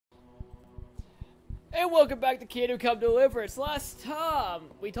And welcome back to Kid Who Come Deliverance. Last time,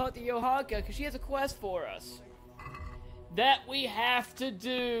 we talked to Yohanka because she has a quest for us that we have to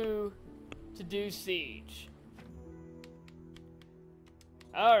do Siege.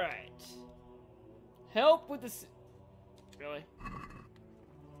 Alright. Help with the... Really?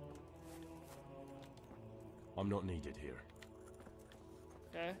 I'm not needed here.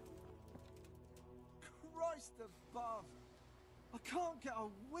 Okay. Christ above! I can't get a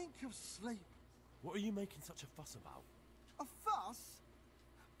wink of sleep. What are you making such a fuss about? A fuss?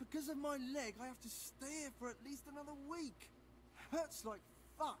 Because of my leg, I have to stay here for at least another week. Hurts like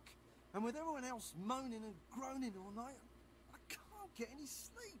fuck. And with everyone else moaning and groaning all night, I can't get any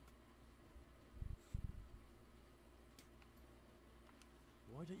sleep.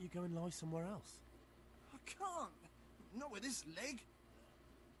 Why don't you go and lie somewhere else? I can't. Not with this leg.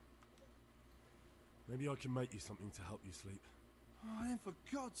 Maybe I can make you something to help you sleep. Oh, then for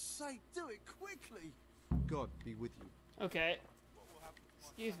God's sake, do it quickly. God be with you. Okay.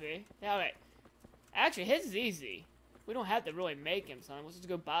 Excuse me. Yeah, okay. Actually, his is easy. We don't have to really make him something. Let's just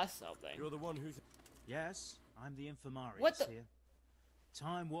go buy something. You're the one who's... Yes, I'm the infirmarius What the... here.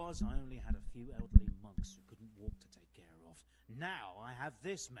 Time was I only had a few elderly monks who couldn't walk to take care of. Now I have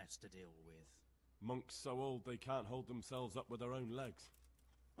this mess to deal with. Monks so old they can't hold themselves up with their own legs.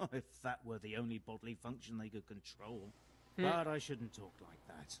 Oh, if that were the only bodily function they could control. But I shouldn't talk like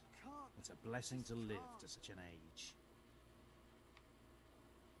that. It's a blessing to live to such an age.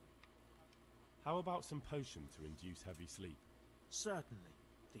 How about some potion to induce heavy sleep? Certainly,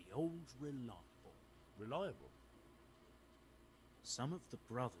 the old reliable. Reliable? Some of the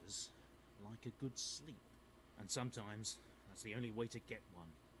brothers like a good sleep, and sometimes that's the only way to get one.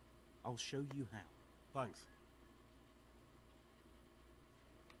 I'll show you how. Thanks.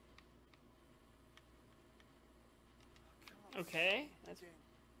 Okay. That's...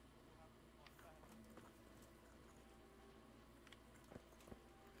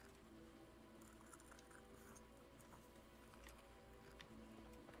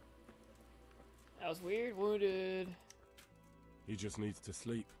 That was weird. Wounded. He just needs to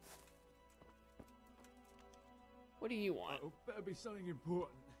sleep. What do you want? Oh, better be something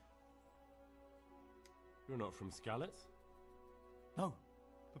important. You're not from Skalitz? No,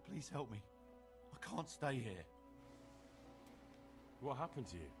 but please help me. I can't stay here. What happened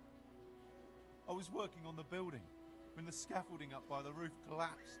to you? I was working on the building when the scaffolding up by the roof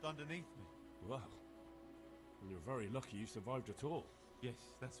collapsed underneath me. Well, you're very lucky you survived at all.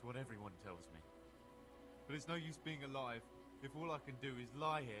 Yes, that's what everyone tells me. But it's no use being alive if all I can do is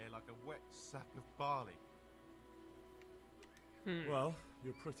lie here like a wet sack of barley. Well,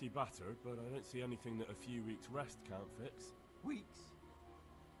 you're pretty battered, but I don't see anything that a few weeks rest can't fix. Weeks?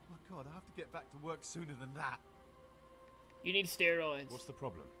 My God, I have to get back to work sooner than that. You need steroids. What's the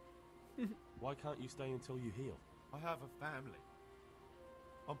problem? Why can't you stay until you heal? I have a family.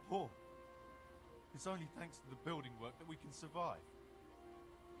 I'm poor. It's only thanks to the building work that we can survive.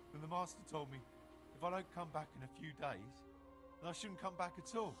 And the master told me, if I don't come back in a few days, then I shouldn't come back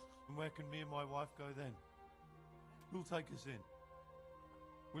at all. And where can me and my wife go then? Who'll take us in?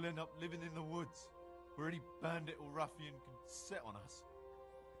 We'll end up living in the woods, where any bandit or ruffian can set on us.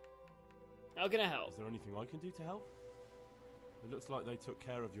 How can I help? Is there anything I can do to help? It looks like they took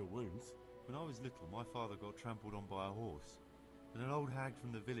care of your wounds. When I was little, my father got trampled on by a horse, and an old hag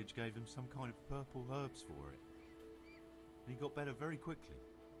from the village gave him some kind of purple herbs for it. And he got better very quickly.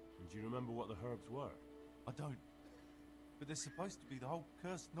 And do you remember what the herbs were? I don't. But there's supposed to be the whole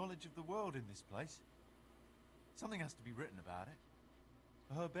cursed knowledge of the world in this place. Something has to be written about it.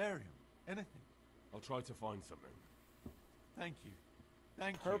 A herbarium. Anything. I'll try to find something. Thank you.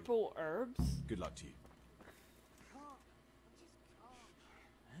 Thank you. Purple herbs? Good luck to you.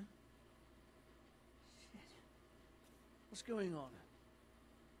 What's going on?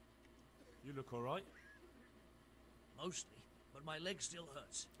 You look alright? Mostly, but my leg still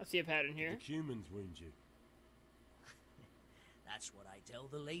hurts. I see a pattern here. The humans wound you. That's what I tell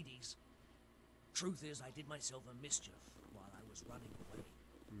the ladies. Truth is, I did myself a mischief while I was running away.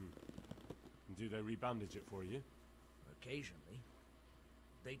 And do they rebandage it for you? Occasionally.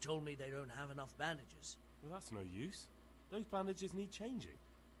 They told me they don't have enough bandages. Well, that's no use. Those bandages need changing.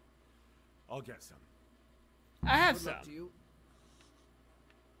 I'll get some. I have Good some. luck to you.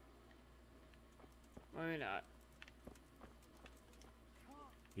 Why not?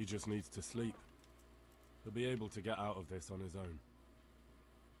 He just needs to sleep. He'll be able to get out of this on his own.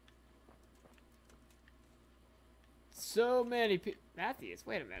 So many people. Matthews,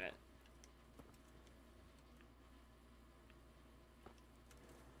 wait a minute.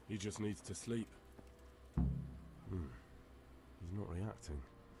 He just needs to sleep. He's not reacting.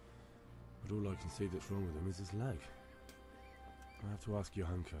 But all I can see that's wrong with him is his leg. I have to ask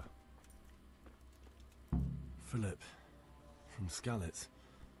Johanka. Philip, from Skalitz.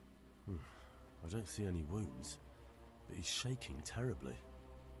 I don't see any wounds, but he's shaking terribly.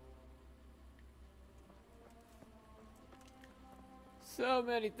 So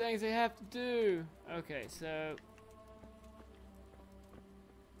many things they have to do. Okay, so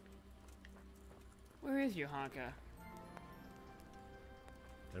where is Johanka?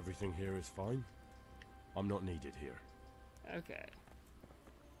 Everything here is fine. I'm not needed here. Okay.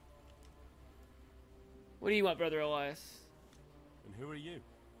 What do you want, Brother Elias? And who are you?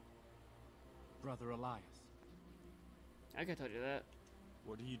 Brother Elias. I could have told you that.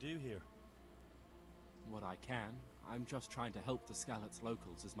 What do you do here? What I can. I'm just trying to help the Skalitz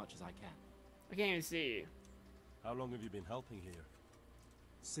locals as much as I can. I can't even see you. How long have you been helping here?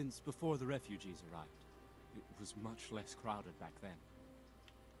 Since before the refugees arrived. It was much less crowded back then.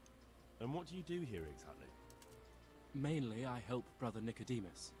 And what do you do here exactly? Mainly, I help Brother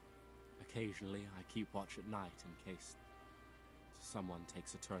Nicodemus. Occasionally, I keep watch at night in case someone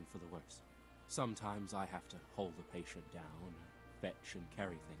takes a turn for the worse. Sometimes I have to hold the patient down, fetch and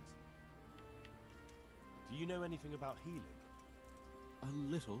carry things. Do you know anything about healing? A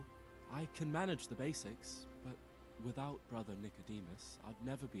little. I can manage the basics, but without Brother Nicodemus, I'd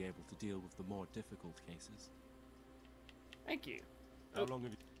never be able to deal with the more difficult cases. Thank you. How long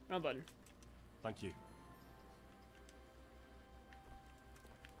have you... Wrong button. Thank you.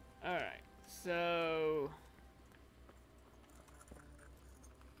 Alright, so...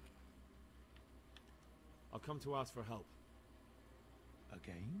 I'll come to ask for help.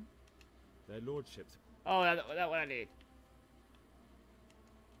 Again? Their lordships... Oh, that's what I need.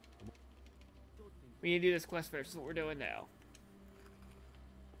 We need to do this quest first. This is what we're doing now.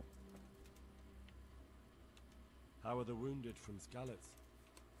 How are the wounded from Skalitz?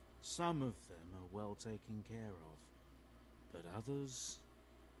 Some of them are well taken care of, but others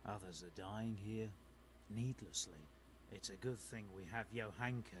are dying here needlessly. It's a good thing we have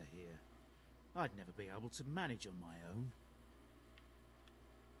Johanka here. I'd never be able to manage on my own.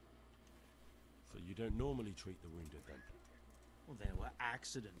 So you don't normally treat the wounded then? Well, there were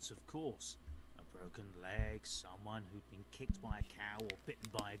accidents, of course. A broken leg, someone who'd been kicked by a cow or bitten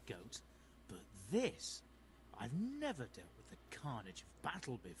by a goat. But this, I've never dealt with the carnage of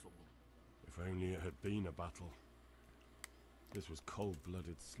battle before. If only it had been a battle. This was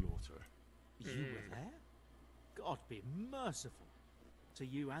cold-blooded slaughter. You were there? God be merciful to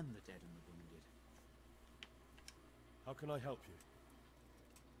you and the dead and the wounded. How can I help you?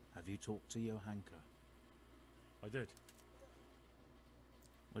 Have you talked to Johanka? I did.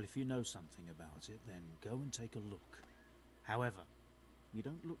 Well, if you know something about it, then go and take a look. However, you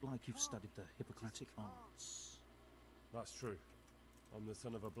don't look like you've studied the Hippocratic arts. That's true. I'm the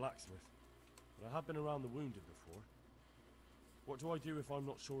son of a blacksmith. But I have been around the wounded before. What do I do if I'm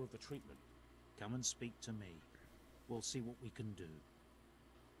not sure of the treatment? Come and speak to me. We'll see what we can do.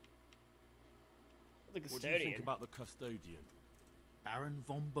 The What do you custodian. think about the custodian? Baron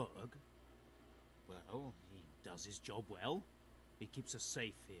von Berg? Well, he does his job well. He keeps us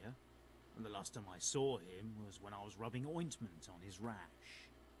safe here. And the last time I saw him was when I was rubbing ointment on his rash.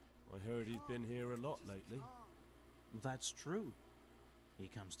 I heard he's been here a lot lately. That's true. He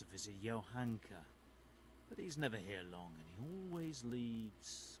comes to visit Johanka. But he's never here long, and he always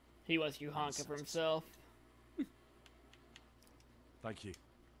leaves... He wants Johanka for himself. Thank you.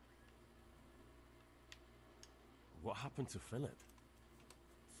 What happened to Philip?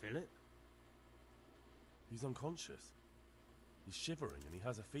 Philip? He's unconscious. He's shivering and he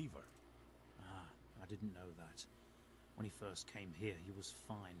has a fever. Ah, I didn't know that. When he first came here, he was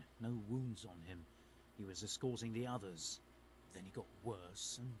fine. No wounds on him. He was escorting the others. Then he got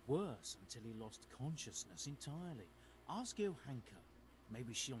worse and worse until he lost consciousness entirely. Ask Johanka.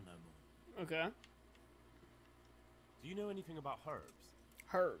 Maybe she'll know more. Okay. Do you know anything about herbs?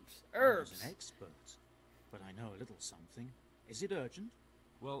 Herbs. I Herbs. was an expert, but I know a little something. Is it urgent?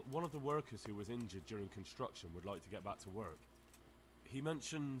 Well, one of the workers who was injured during construction would like to get back to work. He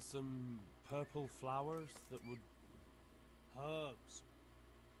mentioned some purple flowers that would... Herbs.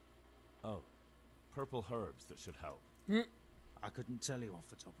 Oh, purple herbs that should help. I couldn't tell you off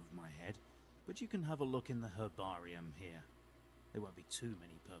the top of my head, but you can have a look in the herbarium here. There won't be too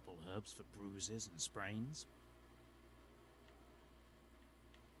many purple herbs for bruises and sprains.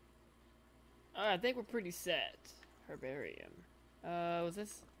 I think we're pretty set. Herbarium. Was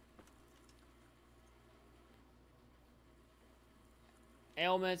this...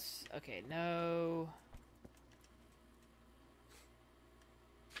 Ailments. Okay, no.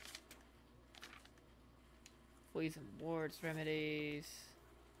 Fleas and warts remedies.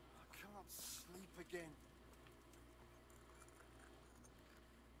 I can't again.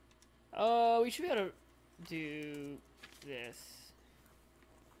 We should be able to do this.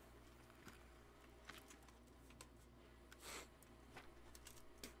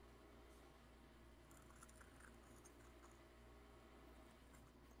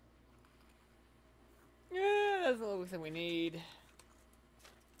 Yeah, that's the only thing we need.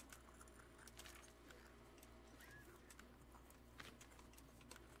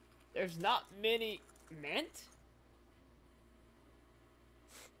 There's not many mint?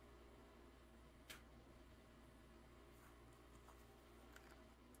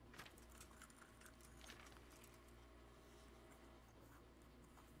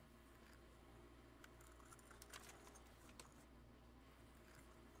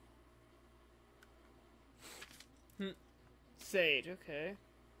 Sage, okay.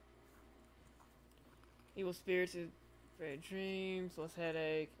 Evil spirits, bad dreams, less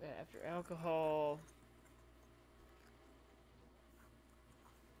headache, after alcohol.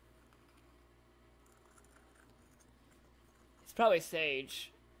 It's probably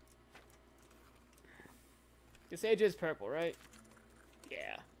sage. The sage is purple, right?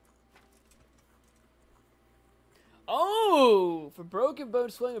 Yeah. Oh! For broken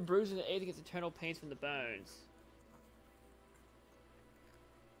bones, swelling, and bruising, and aid against eternal pains from the bones.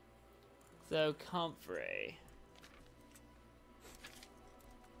 So, comfrey.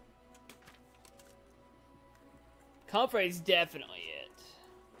 Comfrey's definitely it.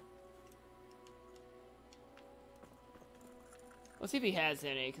 Let's see if he has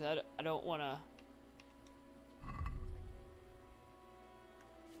any, because I don't want to...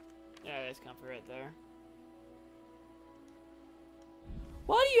 Yeah, there's comfrey right there.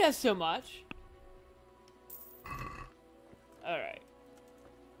 Why do you have so much? Alright.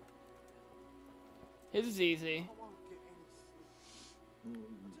 His is easy. I won't get any sleep. I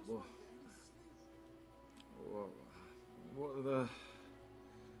just won't get any sleep. What are the...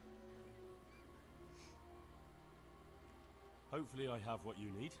 Hopefully I have what you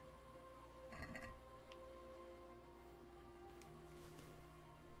need.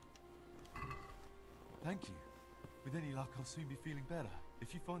 Thank you. With any luck, I'll soon be feeling better.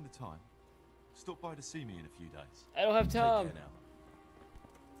 If you find the time, stop by to see me in a few days. I don't have Take time. care now.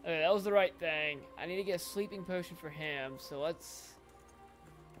 Okay, that was the right thing. I need to get a sleeping potion for him, so let's...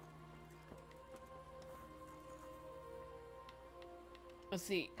 Let's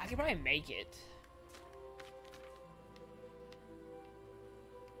see. I can probably make it.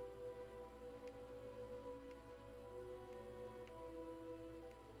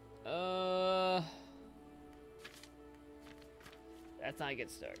 That's not a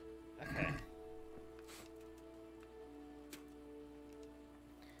good start. Okay.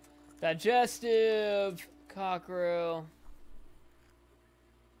 Digestive, cockerel.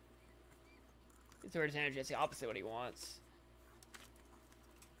 It's towards energy. It's the opposite of what he wants.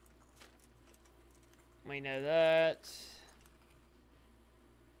 We know that.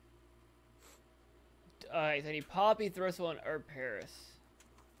 Alright, so I need poppy, thistle, and herb Paris.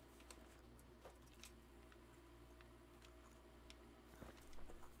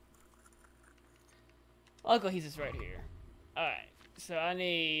 Luckily, he's just right here. Alright, so I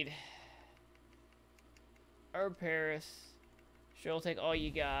need herb Paris. She'll take all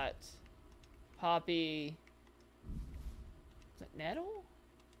you got. Poppy. Is it nettle?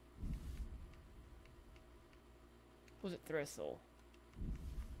 Was it thistle?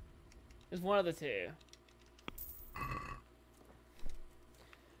 There's one of the two.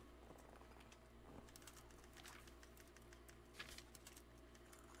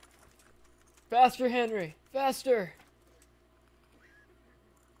 Faster, Henry! Faster!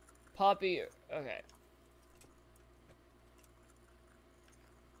 Poppy... Okay.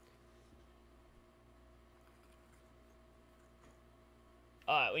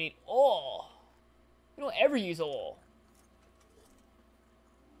 Alright, we need oil. We don't ever use oil.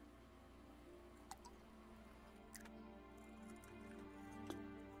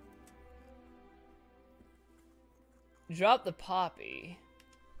 Drop the poppy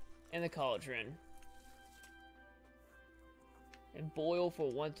in the cauldron and boil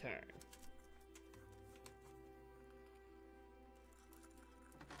for 1 turn.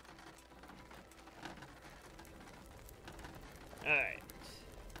 Alright.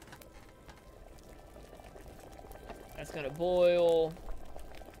 That's gonna boil.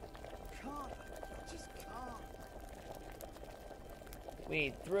 Can't. I just can't. We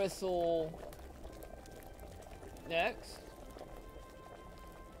need thistle. Next.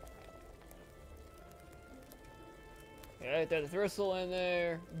 Okay, throw the thistle in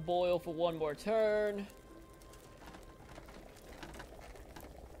there. Boil for 1 more turn.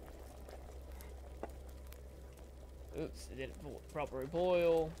 Oops, it didn't properly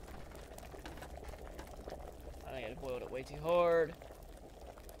boil. I think I boiled it way too hard.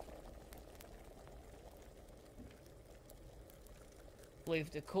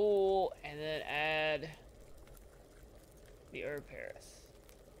 Leave to cool, and then add the herb Paris.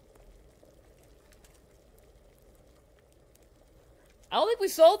 I don't think we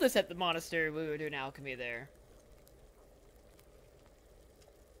sold this at the monastery when we were doing alchemy there.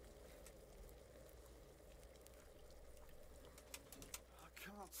 I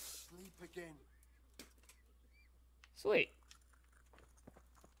can't sleep again. Sweet.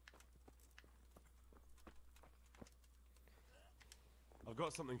 I've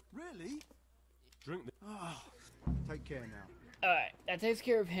got something. Really? Drink this. Oh, take care now. Alright, that takes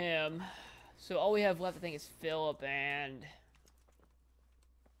care of him. So all we have left, I think, is Philip and...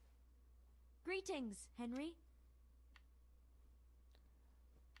 Greetings, Henry.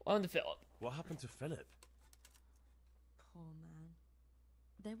 On to Philip. What happened to Philip? Poor man.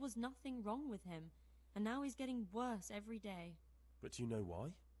 There was nothing wrong with him, and now he's getting worse every day. But do you know why?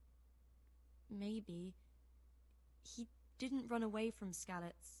 Maybe. He didn't run away from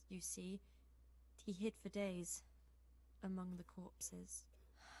Skalitz, you see. He hid for days, among the corpses.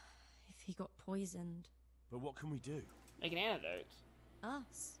 If he got poisoned... But what can we do? Make an antidote.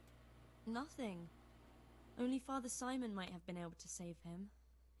 Us? Nothing. Only Father Simon might have been able to save him.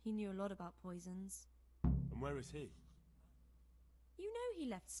 He knew a lot about poisons. And where is he? You know he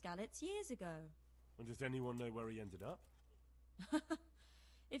left Skalitz years ago. And does anyone know where he ended up?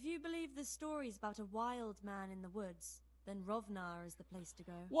 If you believe the stories about a wild man in the woods, then Rovnar is the place to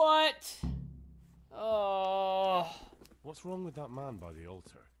go. What? Oh. What's wrong with that man by the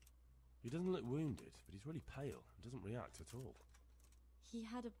altar? He doesn't look wounded, but he's really pale and doesn't react at all. He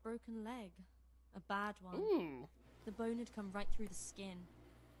had a broken leg. A bad one. Ooh. The bone had come right through the skin.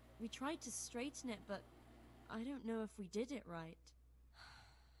 We tried to straighten it, but I don't know if we did it right.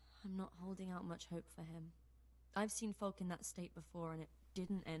 I'm not holding out much hope for him. I've seen folk in that state before, and it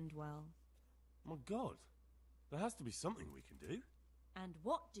didn't end well. My God, there has to be something we can do. And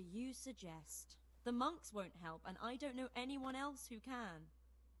what do you suggest? The monks won't help, and I don't know anyone else who can.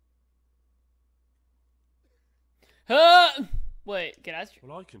 Wait, can I...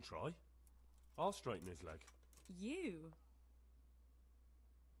 Well, I can try. I'll straighten his leg. You?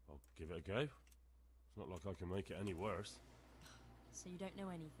 I'll give it a go. It's not like I can make it any worse. So you don't know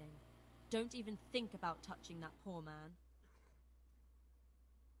anything. Don't even think about touching that poor man.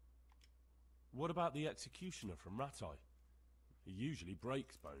 What about the executioner from Ratai? He usually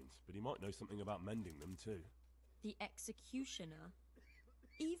breaks bones, but he might know something about mending them too. The executioner?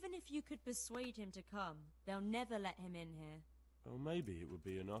 Even if you could persuade him to come, they'll never let him in here. Well, maybe it would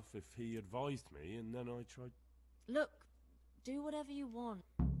be enough if he advised me and then I tried... Look, do whatever you want.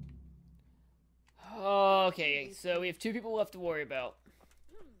 Okay, so we have 2 people left to worry about.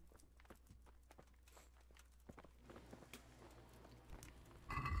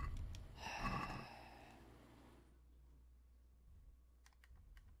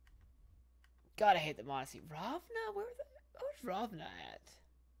 God, I hate the monastery. Ravna? Where's Ravna at?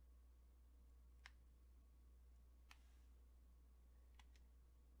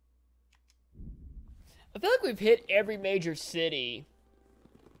 I feel like we've hit every major city.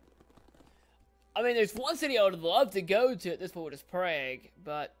 I mean, there's one city I would love to go to at this point, which is Prague,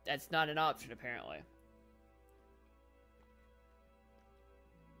 but that's not an option, apparently.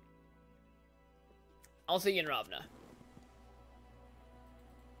 I'll see you in Ravna.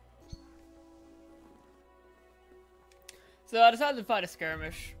 So I decided to fight a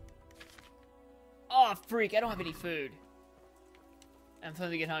skirmish. Oh, freak, I don't have any food. I'm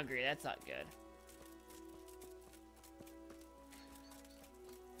starting to get hungry, that's not good.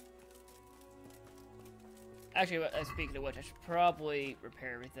 Actually, speaking of which, I should probably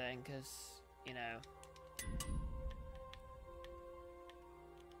repair everything, because, you know...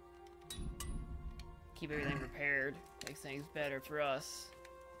 keep everything repaired. Makes things better for us.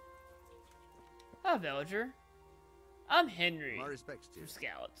 Hi, villager. I'm Henry. My respects to you. From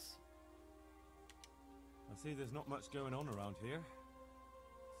Scouts. I see there's not much going on around here.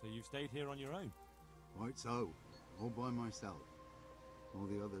 So you've stayed here on your own? Quite so. All by myself. All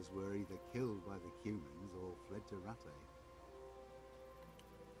the others were either killed by the humans or fled to Rattay.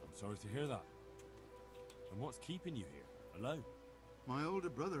 I'm sorry to hear that. And what's keeping you here, alone? My older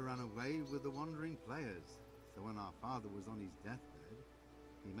brother ran away with the wandering players. So when our father was on his deathbed,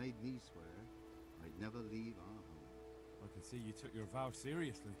 he made me swear I'd never leave our home. I can see you took your vow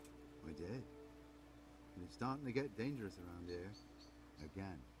seriously. I did. And it's starting to get dangerous around here.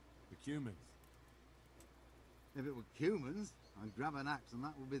 Again. The humans. If it were humans, I'd grab an axe and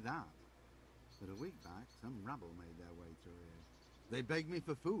that would be that. But a week back, some rabble made their way through here. They begged me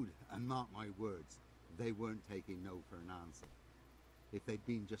for food, and mark my words, they weren't taking no for an answer. If they'd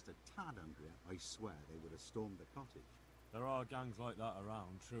been just a tad hungrier, I swear they would have stormed the cottage. There are gangs like that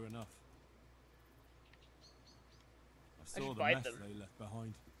around, true enough. I saw the mess they left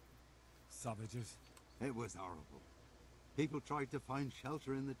behind. Savages. It was horrible. People tried to find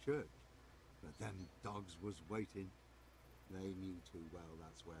shelter in the church, but them dogs was waiting. They knew too well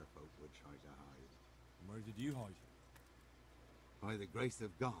that's where folk would try to hide. And where did you hide? By the grace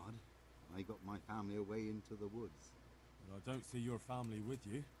of God, I got my family away into the woods. But I don't see your family with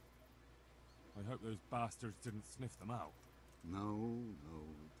you. I hope those bastards didn't sniff them out. No,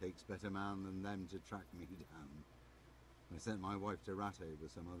 it takes better man than them to track me down. I sent my wife to Rattay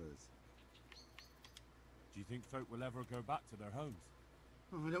with some others. Do you think folk will ever go back to their homes?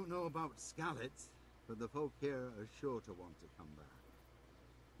 Oh, I don't know about Skallets, but the folk here are sure to want to come back.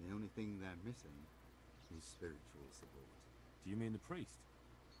 The only thing they're missing is spiritual support. Do you mean the priest?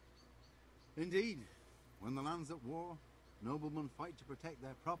 Indeed. When the land's at war, noblemen fight to protect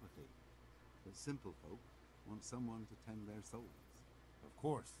their property. But simple folk want someone to tend their souls. Of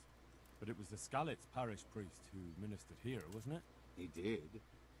course. But it was the Skallets parish priest who ministered here, wasn't it? He did.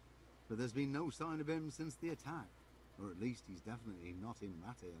 But there's been no sign of him since the attack. Or at least he's definitely not in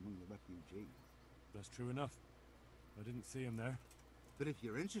Rattay among the refugees. That's true enough. I didn't see him there. But if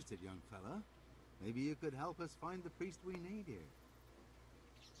you're interested, young fella, maybe you could help us find the priest we need here.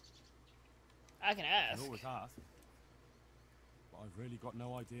 I can I ask. can always ask. But I've really got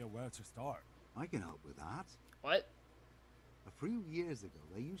no idea where to start. I can help with that. What? A few years ago,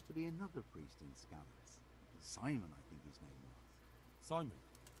 there used to be another priest in Skallets. Simon, I think his name was. Simon.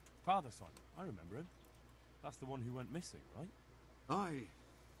 Father Simon. I remember him. That's the one who went missing, right? Aye.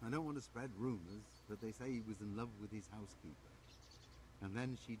 I don't want to spread rumours, but they say he was in love with his housekeeper. And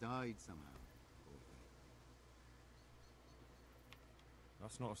then she died somehow. Poor thing.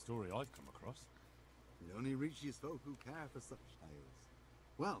 That's not a story I've come across. It only reaches folk who care for such tales.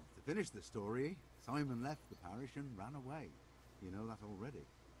 Well, to finish the story, Simon left the parish and ran away. You know that already.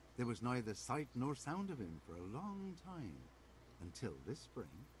 There was neither sight nor sound of him for a long time. Until this spring,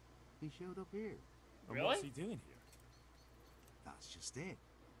 he showed up here. And Really? what's he doing here? That's just it.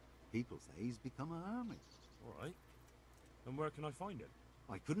 People say he's become a hermit. All right. And where can I find him?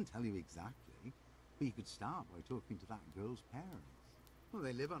 I couldn't tell you exactly, but you could start by talking to that girl's parents. Well,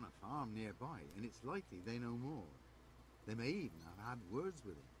 they live on a farm nearby, and it's likely they know more. They may even have had words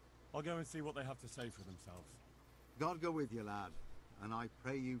with him. I'll go and see what they have to say for themselves. God go with you, lad, and I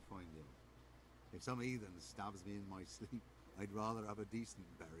pray you find him. If some heathen stabs me in my sleep, I'd rather have a decent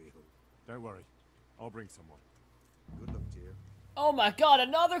burial. Don't worry. I'll bring someone. Good luck to you. Oh my god,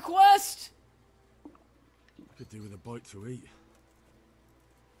 another quest? I could do with a bite to eat.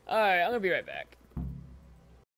 Alright, I'm gonna be right back.